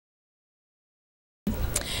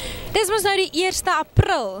Dis mos nou die 1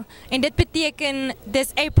 April en dit beteken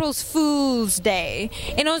dis April's Fool's Day.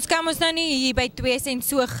 En ons kan ons nou nie hier by 2 cent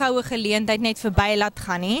so goue geleentheid net verby laat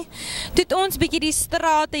gaan nie. Toe het ons bietjie die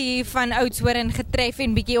strate hier van Oudtshoorn getref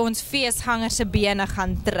en bietjie ons feesgangers se bene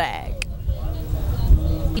gaan trek.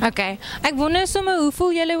 Okay, ek wonder sommer hoe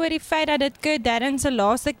voel julle oor die feit dat dit Kurt Darren se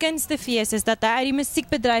laaste kunstefees is, dat hy uit die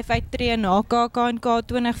musiekbedryf uittreë na KKNK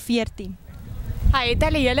 2014? Hy het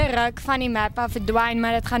al 'n hele ruk van die map af verdwyn,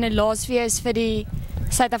 maar dit gaan 'n laasfees vir die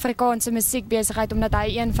Suid-Afrikaanse musiekbesigheid omdat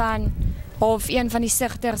hy een van die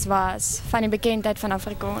sigters was van die bekendheid van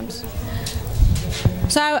Afrikaans.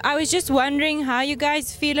 So I was just wondering how you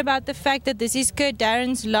guys feel about the fact that this is Kurt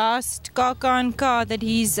Darren's last KKNK, that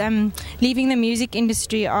he's leaving the music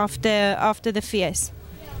industry after the fees.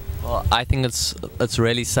 Well, I think it's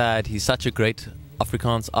really sad. He's such a great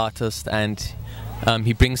Afrikaans artist, and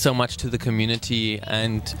he brings so much to the community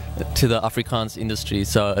and to the Afrikaans industry.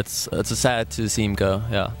 So it's sad to see him go.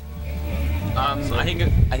 Yeah. I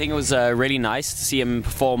think it was really nice to see him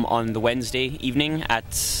perform on the Wednesday evening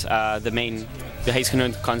at the Hayes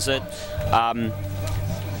concert.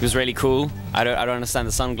 It was really cool. I don't understand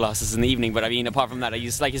the sunglasses in the evening, but I mean, apart from that, I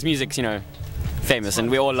just like his music's, famous, and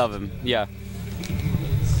we all love him. Yeah.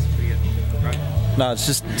 No, it's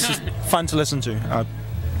just fun to listen to.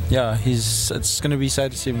 Yeah, it's going to be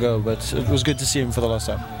sad to see him go, but it was good to see him for the last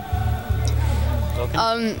time.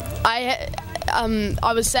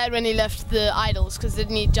 I was sad when he left the Idols, because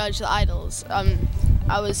didn't he judge the Idols?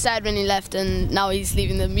 I was sad when he left, and now he's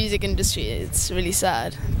leaving the music industry. It's really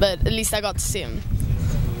sad, but at least I got to see him.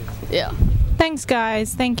 Yeah. Thanks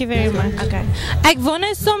guys, thank you very much. Okay. Ek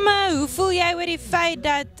wonder sommer, hoe voel jy oor die feit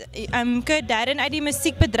dat Kurt Darren uit die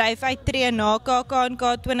musiekbedryf uittreë na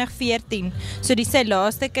KKNK 2014? So die sy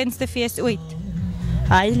laaste kunstefees ooit.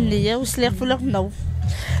 Hy leeu sleg voel ek nou.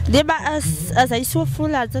 Nee, maar as hy so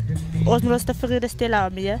voel, ons moet ons te vrede stel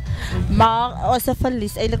daarmee. Maar ons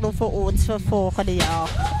verlies eintlik nog vir ons vir volgende jaar.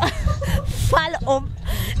 Val om.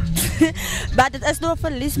 Maar dit is nog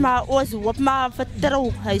verlies, maar ons hoop maar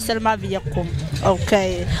vertrou, hy sal maar weer kom.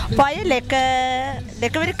 Okay. Baie lekker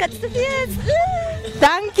met die kunstefees.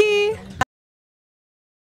 Dankie.